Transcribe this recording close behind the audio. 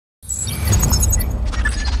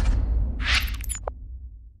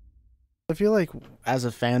I feel like as a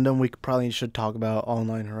fandom, we probably should talk about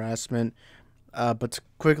online harassment. But to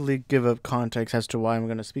quickly give a context as to why I'm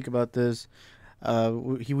going to speak about this,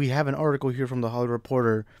 we have an article here from the Hollywood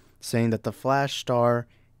Reporter saying that the Flash star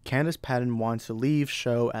Candice Patton wants to leave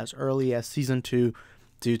show as early as season 2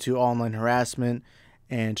 due to online harassment.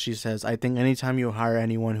 And she says, "I think anytime you hire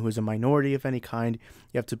anyone who is a minority of any kind,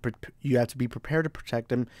 you have to be prepared to protect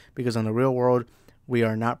them because in the real world, we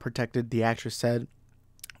are not protected." The actress said,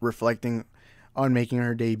 reflecting on making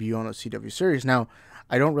her debut on a CW series. Now,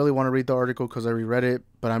 I don't really want to read the article because I reread it,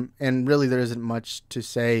 but and really there isn't much to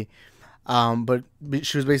say. But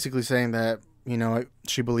she was basically saying that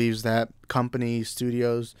she believes that companies,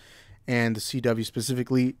 studios, and the CW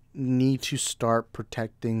specifically need to start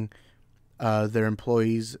protecting their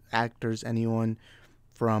employees, actors, anyone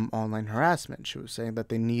from online harassment. She was saying that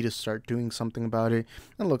they need to start doing something about it.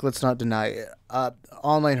 And look, let's not deny it.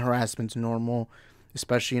 Online harassment's normal,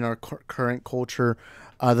 especially in our current culture.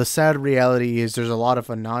 The sad reality is there's a lot of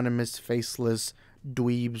anonymous, faceless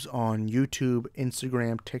dweebs on YouTube,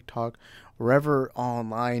 Instagram, TikTok, wherever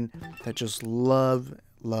online that just love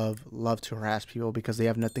to harass people because they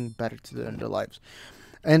have nothing better to do in their lives.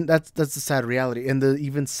 And that's the sad reality. And the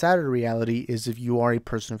even sadder reality is if you are a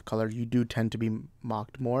person of color, you do tend to be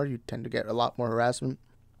mocked more. You tend to get a lot more harassment.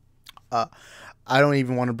 Uh, I don't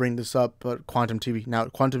even want to bring this up, but Quantum TV. Now,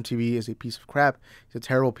 Quantum TV is a piece of crap. It's a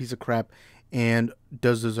terrible piece of crap and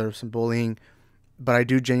does deserve some bullying. But I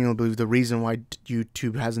do genuinely believe the reason why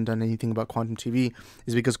YouTube hasn't done anything about Quantum TV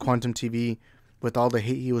is because Quantum TV, with all the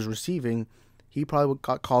hate he was receiving, he probably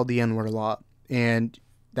got called the N-word a lot. And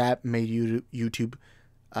that made YouTube,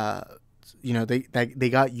 they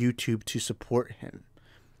got YouTube to support him,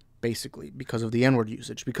 basically, because of the N-word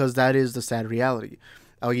usage. Because that is the sad reality.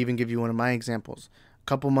 I'll even give you one of my examples. A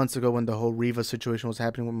couple months ago when the whole Riva situation was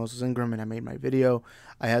happening with Moses Ingram and I made my video,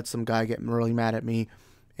 I had some guy get really mad at me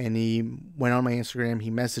and he went on my Instagram,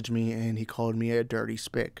 he messaged me and he called me a dirty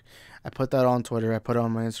spick. I put that on Twitter, I put it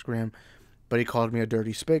on my Instagram, but he called me a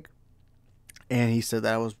dirty spick and he said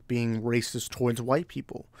that I was being racist towards white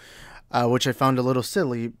people. Which I found a little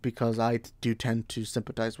silly because I do tend to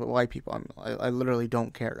sympathize with white people. I literally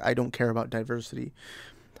don't care. I don't care about diversity.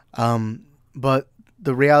 But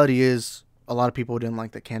the reality is, a lot of people didn't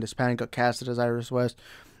like that Candice Patton got casted as Iris West,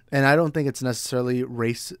 and I don't think it's necessarily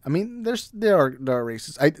race. I mean, there are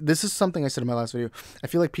racists. This is something I said in my last video. I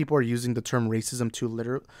feel like people are using the term racism too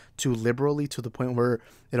liberally to the point where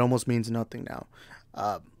it almost means nothing now,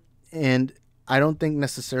 and I don't think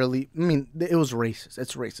necessarily. I mean, it was racist.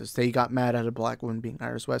 It's racist. They got mad at a black woman being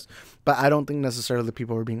Iris West, but I don't think necessarily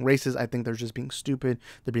people are being racist. I think they're just being stupid.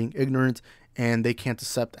 They're being ignorant, and they can't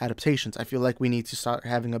accept adaptations. I feel like we need to start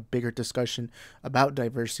having a bigger discussion about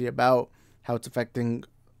diversity, about how it's affecting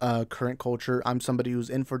current culture. I'm somebody who's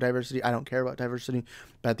in for diversity. I don't care about diversity,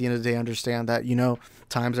 but at the end of the day, I understand that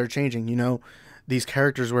times are changing. These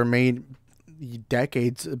characters were made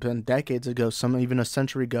decades ago, some even a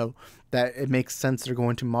century ago, that it makes sense they're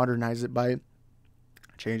going to modernize it by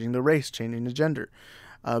changing the race, changing the gender.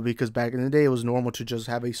 Because back in the day, it was normal to just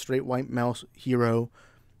have a straight white male hero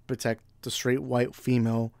protect the straight white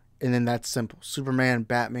female, and then that's simple. Superman,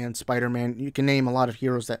 Batman, Spider-Man, you can name a lot of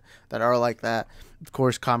heroes that are like that. Of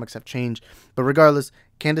course, comics have changed. But regardless,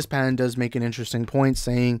 Candice Patton does make an interesting point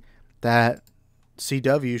saying that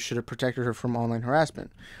CW should have protected her from online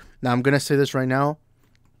harassment. Now, I'm going to say this right now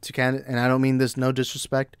to Candice, and I don't mean this no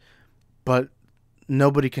disrespect, but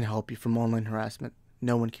nobody can help you from online harassment.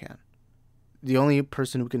 No one can. The only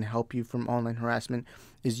person who can help you from online harassment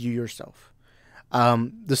is you yourself.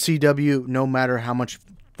 The CW, no matter how much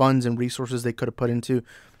funds and resources they could have put into,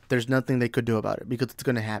 there's nothing they could do about it because it's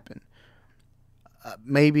going to happen.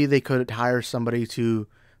 Maybe they could hire somebody to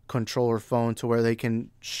control her phone to where they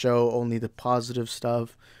can show only the positive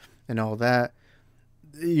stuff and all that.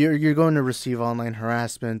 You're going to receive online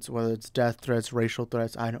harassment, whether it's death threats, racial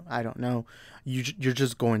threats. I don't know. You're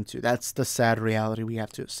just going to. That's the sad reality we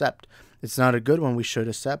have to accept. It's not a good one we should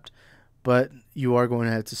accept, but you are going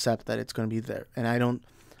to have to accept that it's going to be there. And I don't,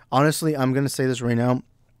 honestly, I'm going to say this right now.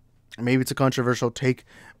 Maybe it's a controversial take,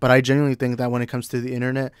 but I genuinely think that when it comes to the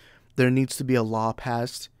internet, there needs to be a law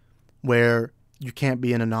passed where you can't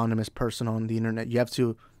be an anonymous person on the internet. You have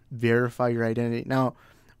to verify your identity. Now,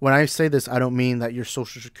 when I say this, I don't mean that your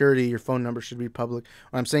social security, your phone number should be public.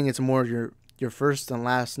 What I'm saying it's more your first and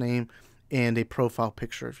last name and a profile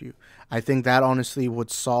picture of you. I think that honestly would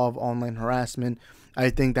solve online harassment. I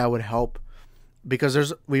think that would help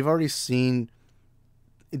because we've already seen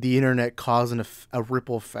the internet cause a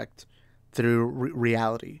ripple effect through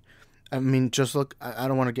reality. I mean, just look, I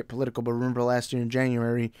don't want to get political, but remember last year in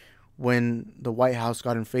January when the White House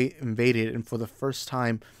got invaded, and for the first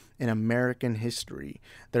time in American history,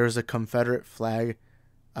 there was a Confederate flag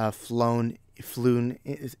flown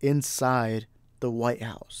inside the White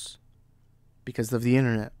House because of the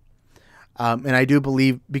internet. And I do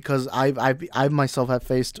believe, because I myself have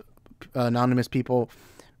faced anonymous people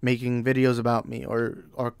making videos about me or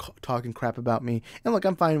talking crap about me. And look,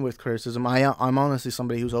 I'm fine with criticism. I'm honestly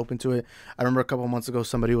somebody who's open to it. I remember a couple of months ago,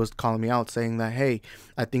 somebody was calling me out saying that, hey,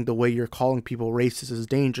 I think the way you're calling people racist is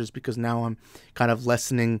dangerous, because now I'm kind of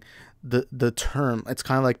lessening the term. It's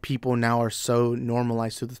kind of like people now are so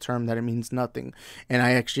normalized to the term that it means nothing. And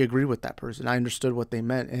I actually agree with that person. I understood what they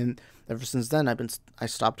meant. And ever since then, I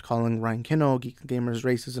stopped calling Ryan Kinno, Geek Gamers,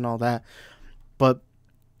 racist and all that. But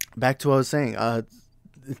back to what I was saying,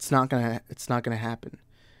 it's not gonna happen,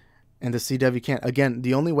 and the CW can't. Again,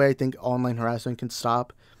 the only way I think online harassment can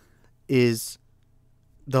stop is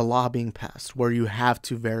the law being passed, where you have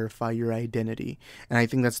to verify your identity, and I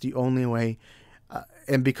think that's the only way.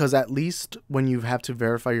 And because at least when you have to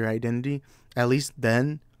verify your identity, at least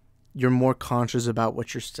then you're more conscious about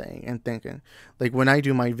what you're saying and thinking. Like when I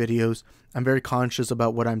do my videos, I'm very conscious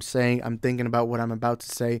about what I'm saying. I'm thinking about what I'm about to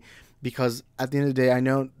say. Because at the end of the day, I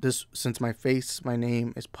know this, since my face, my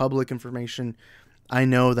name is public information, I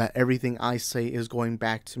know that everything I say is going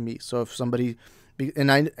back to me. So if somebody,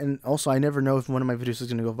 and also I never know if one of my videos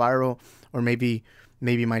is going to go viral, or maybe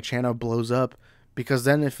my channel blows up. Because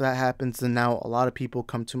then if that happens, then now a lot of people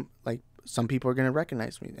come to, like, some people are going to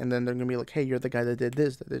recognize me. And then they're going to be like, hey, you're the guy that did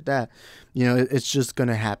this, that did that. You know, it's just going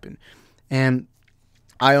to happen. And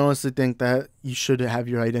I honestly think that you should have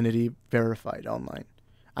your identity verified online.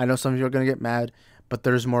 I know some of you are going to get mad, but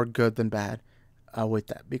there's more good than bad with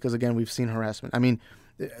that. Because, again, we've seen harassment. I mean,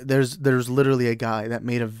 there's literally a guy that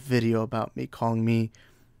made a video about me, calling me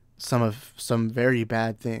some very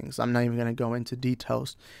bad things. I'm not even going to go into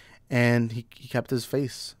details. And he kept his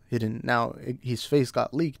face hidden. Now, his face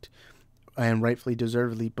got leaked, and rightfully,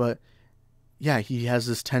 deservedly. But, yeah, he has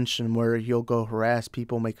this tension where he'll go harass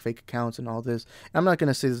people, make fake accounts and all this. And I'm not going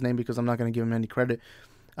to say his name because I'm not going to give him any credit.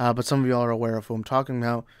 But some of y'all are aware of who I'm talking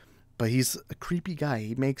about. But he's a creepy guy.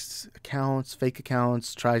 He makes accounts, fake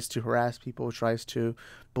accounts, tries to harass people, tries to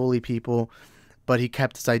bully people. But he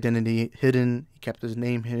kept his identity hidden. He kept his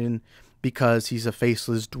name hidden because he's a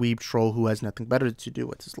faceless dweeb troll who has nothing better to do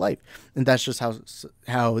with his life. And that's just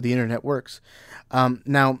how the internet works.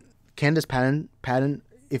 Now, Candice Patton,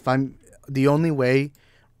 if I'm the only way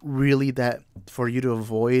really that for you to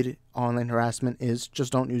avoid online harassment is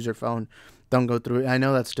just don't use your phone. Don't go through it. I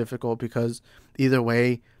know that's difficult because either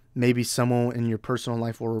way, maybe someone in your personal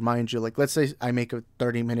life will remind you. Like, let's say I make a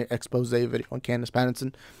 30-minute expose video on Candice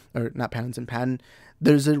Patton, or not Patton.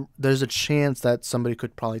 There's a chance that somebody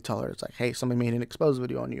could probably tell her, it's like, hey, somebody made an expose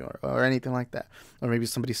video on you, or anything like that. Or maybe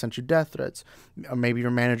somebody sent you death threats, or maybe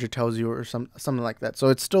your manager tells you, or something like that. So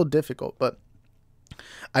it's still difficult, but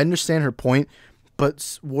I understand her point.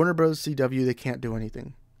 But Warner Bros. CW, they can't do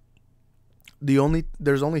anything.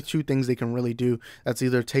 There's only two things they can really do. That's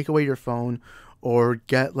either take away your phone or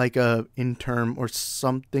get like a intern or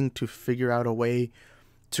something to figure out a way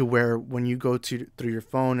to where when you go through your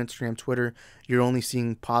phone, Instagram, Twitter, you're only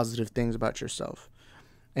seeing positive things about yourself.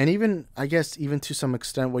 And even, I guess, even to some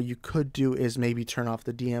extent, what you could do is maybe turn off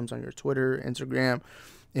the DMs on your Twitter, Instagram,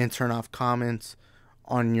 and turn off comments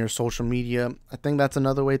on your social media. I think that's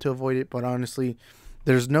another way to avoid it, but honestly,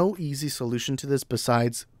 there's no easy solution to this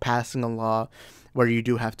besides passing a law where you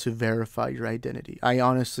do have to verify your identity. I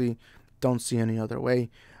honestly don't see any other way.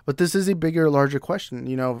 But this is a bigger, larger question.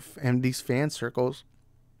 You know, in these fan circles,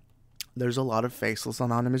 there's a lot of faceless,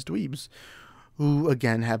 anonymous dweebs who,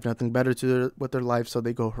 again, have nothing better to do with their life, so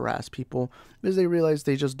they go harass people because they realize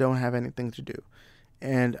they just don't have anything to do.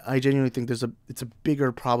 And I genuinely think it's a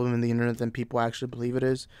bigger problem in the internet than people actually believe it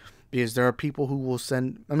is, because there are people who will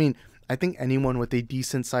send, I mean, I think anyone with a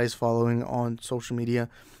decent sized following on social media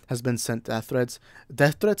has been sent death threats.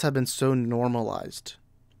 Death threats have been so normalized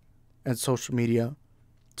at social media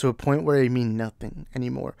to a point where they mean nothing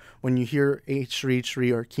anymore. When you hear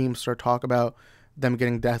H3 or Keemstar talk about them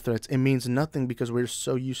getting death threats, it means nothing because we're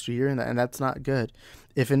so used to hearing that, and that's not good.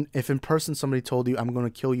 If in person somebody told you, I'm going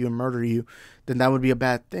to kill you and murder you, then that would be a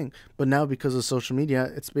bad thing. But now, because of social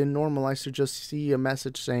media, it's been normalized to just see a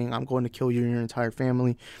message saying, I'm going to kill you and your entire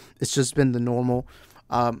family. It's just been the normal.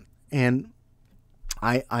 And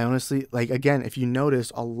I honestly, like, again, if you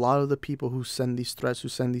notice, a lot of the people who send these threats, who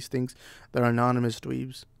send these things, they're anonymous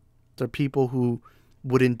dweebs. They're people who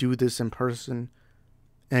wouldn't do this in person.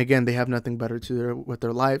 And again, they have nothing better to do with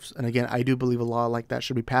their lives. And again, I do believe a law like that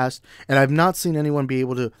should be passed. And I've not seen anyone be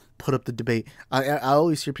able to put up the debate. I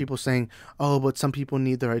always hear people saying, "Oh, but some people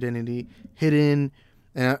need their identity hidden."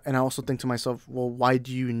 And I also think to myself, well, why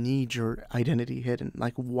do you need your identity hidden?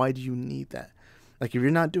 Like, why do you need that? Like, if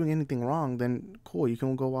you're not doing anything wrong, then cool, you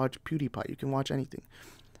can go watch PewDiePie. You can watch anything.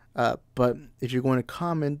 But if you're going to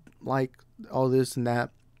comment like all this and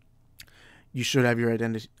that, you should have your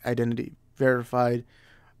identity verified.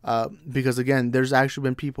 Because again, there's actually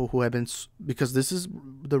been people who have been, because this is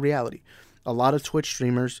the reality. A lot of Twitch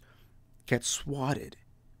streamers get swatted,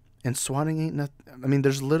 and swatting ain't nothing. I mean,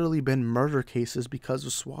 there's literally been murder cases because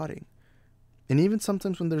of swatting. And even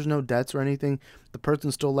sometimes when there's no deaths or anything, the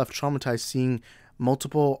person's still left traumatized seeing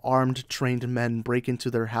multiple armed, trained men break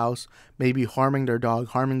into their house, maybe harming their dog,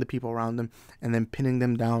 harming the people around them, and then pinning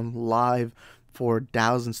them down live for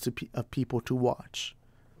thousands of people to watch.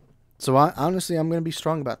 So honestly, I'm going to be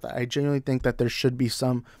strong about that. I genuinely think that there should be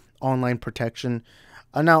some online protection.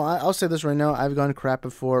 Now, I'll say this right now. I've gone crap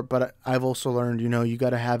before, but I've also learned, you got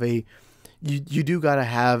to have you got to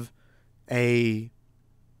have you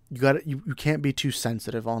can't be too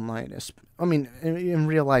sensitive online. I mean, in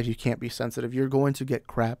real life, you can't be sensitive. You're going to get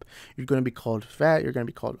crap. You're going to be called fat. You're going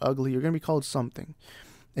to be called ugly. You're going to be called something.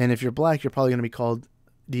 And if you're black, you're probably going to be called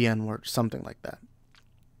the N-word, something like that.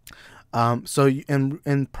 So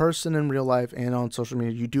in person, in real life, and on social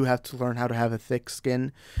media, you do have to learn how to have a thick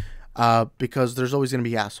skin, because there's always going to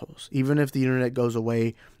be assholes. Even if the internet goes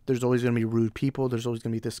away, there's always going to be rude people. There's always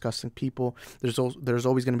going to be disgusting people. There's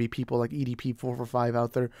always going to be people like EDP445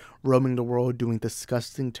 out there roaming the world doing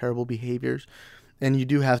disgusting, terrible behaviors. And you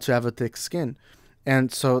do have to have a thick skin.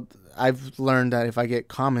 And so I've learned that if I get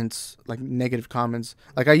comments, like negative comments,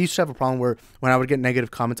 like I used to have a problem where when I would get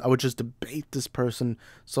negative comments, I would just debate this person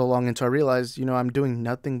so long until I realized, I'm doing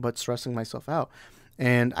nothing but stressing myself out.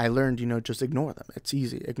 And I learned, just ignore them. It's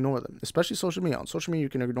easy. Ignore them, especially social media. On social media, you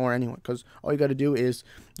can ignore anyone because all you got to do is,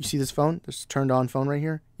 you see this phone, this turned on phone right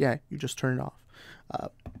here? Yeah, you just turn it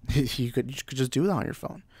off. You could just do that on your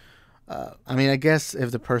phone. I mean, I guess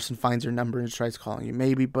if the person finds your number and tries calling you,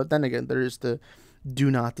 maybe. But then again, there is the do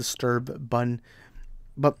not disturb button.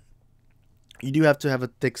 But you do have to have a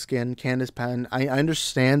thick skin. Candice Patton, I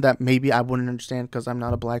understand that maybe I wouldn't understand because I'm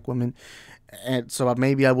not a black woman. And so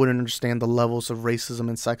maybe I wouldn't understand the levels of racism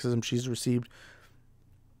and sexism she's received.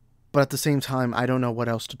 But at the same time, I don't know what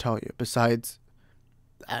else to tell you besides,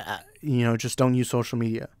 just don't use social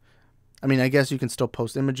media. I mean, I guess you can still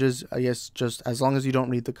post images. I guess just as long as you don't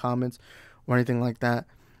read the comments or anything like that.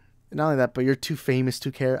 Not only that, but you're too famous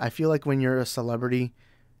to care. I feel like when you're a celebrity,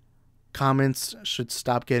 comments should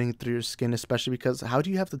stop getting through your skin, especially because how do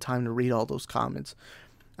you have the time to read all those comments?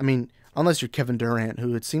 I mean, unless you're Kevin Durant,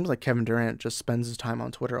 who it seems like Kevin Durant just spends his time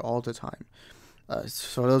on Twitter all the time.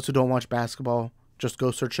 So those who don't watch basketball, just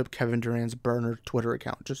go search up Kevin Durant's burner Twitter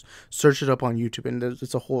account. Just search it up on YouTube, and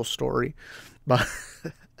it's a whole story. But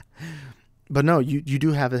but no, you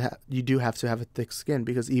do have to have a thick skin,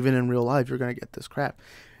 because even in real life, you're gonna get this crap.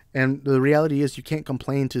 And the reality is, you can't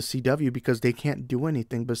complain to CW because they can't do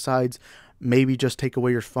anything besides maybe just take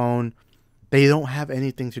away your phone. They don't have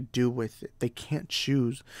anything to do with it. They can't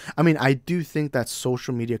choose. I mean, I do think that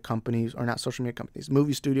social media companies, or not social media companies,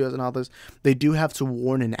 movie studios and all this, they do have to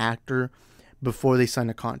warn an actor before they sign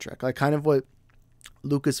a contract. Like kind of what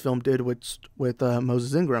Lucasfilm did with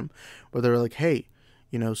Moses Ingram, where they were like, hey,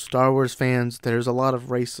 Star Wars fans, there's a lot of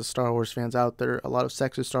racist Star Wars fans out there, a lot of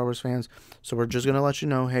sexist Star Wars fans. So we're just going to let you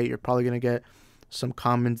know, hey, you're probably going to get some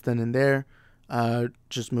comments then and there.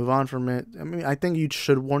 Just move on from it. I mean, I think you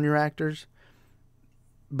should warn your actors.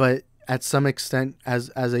 But at some extent, as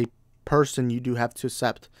a person, you do have to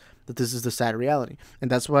accept that this is the sad reality. And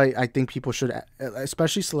that's why I think people should,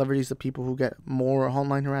 especially celebrities, the people who get more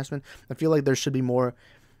online harassment, I feel like there should be more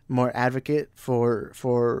advocate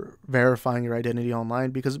for verifying your identity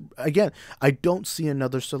online, because again, I don't see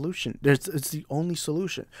another solution. It's the only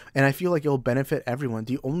solution, and I feel like it'll benefit everyone.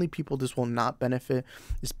 The only people this will not benefit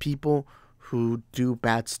is people who do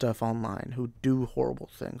bad stuff online, who do horrible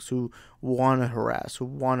things, who want to harass, who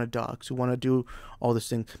want to dox, who want to do all these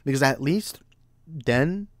things. Because at least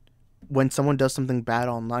then, when someone does something bad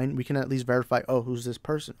online, we can at least verify, oh, who's this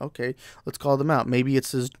person? Okay, let's call them out. Maybe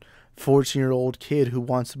it's this 14-year-old kid who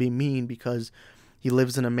wants to be mean because he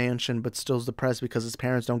lives in a mansion but still's depressed because his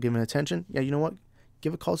parents don't give him attention. Yeah, you know what?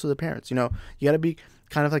 Give a call to the parents. You got to be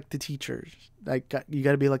kind of like the teachers. Like, you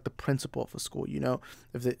got to be like the principal of a school.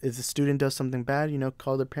 If the student does something bad,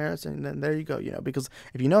 call their parents, and then there you go. Because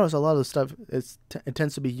if you notice, a lot of the stuff it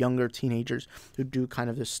tends to be younger teenagers who do kind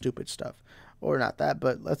of this stupid stuff. or not that,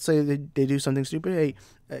 but let's say they do something stupid. Hey,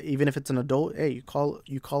 even if it's an adult, hey, you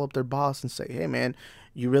call up their boss and say, hey man,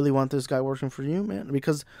 you really want this guy working for you, man?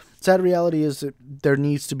 Because sad reality is that there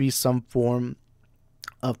needs to be some form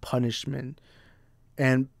of punishment,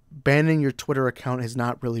 and banning your Twitter account is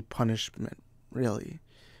not really punishment, really.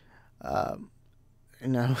 You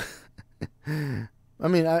know, I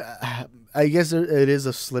mean, I guess it is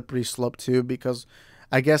a slippery slope too, because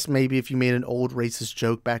I guess maybe if you made an old racist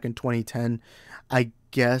joke back in 2010, I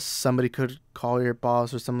guess somebody could call your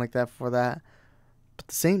boss or something like that for that. But at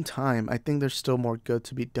the same time, I think there's still more good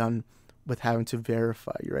to be done with having to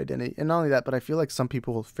verify your identity. And not only that, but I feel like some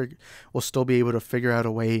people will still be able to figure out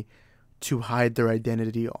a way to hide their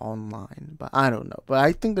identity online. But I don't know. But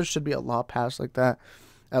I think there should be a law passed like that.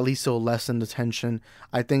 At least it'll lessen the tension.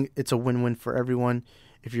 I think it's a win-win for everyone.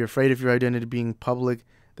 If you're afraid of your identity being public,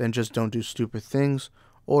 then just don't do stupid things.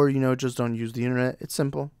 Or, you know, just don't use the internet. It's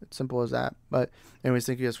simple. It's simple as that. But anyways,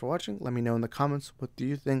 thank you guys for watching. Let me know in the comments, what do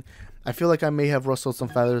you think? I feel like I may have rustled some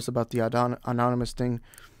feathers about the anonymous thing.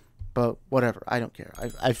 But whatever. I don't care.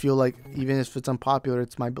 I feel like even if it's unpopular,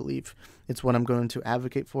 it's my belief. It's what I'm going to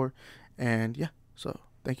advocate for. And yeah, so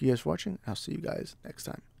thank you guys for watching. I'll see you guys next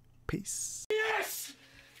time. Peace. Yes!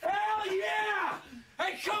 Hell yeah!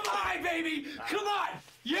 Hey, come on, baby! Come on!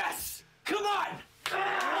 Yes! Come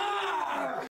on!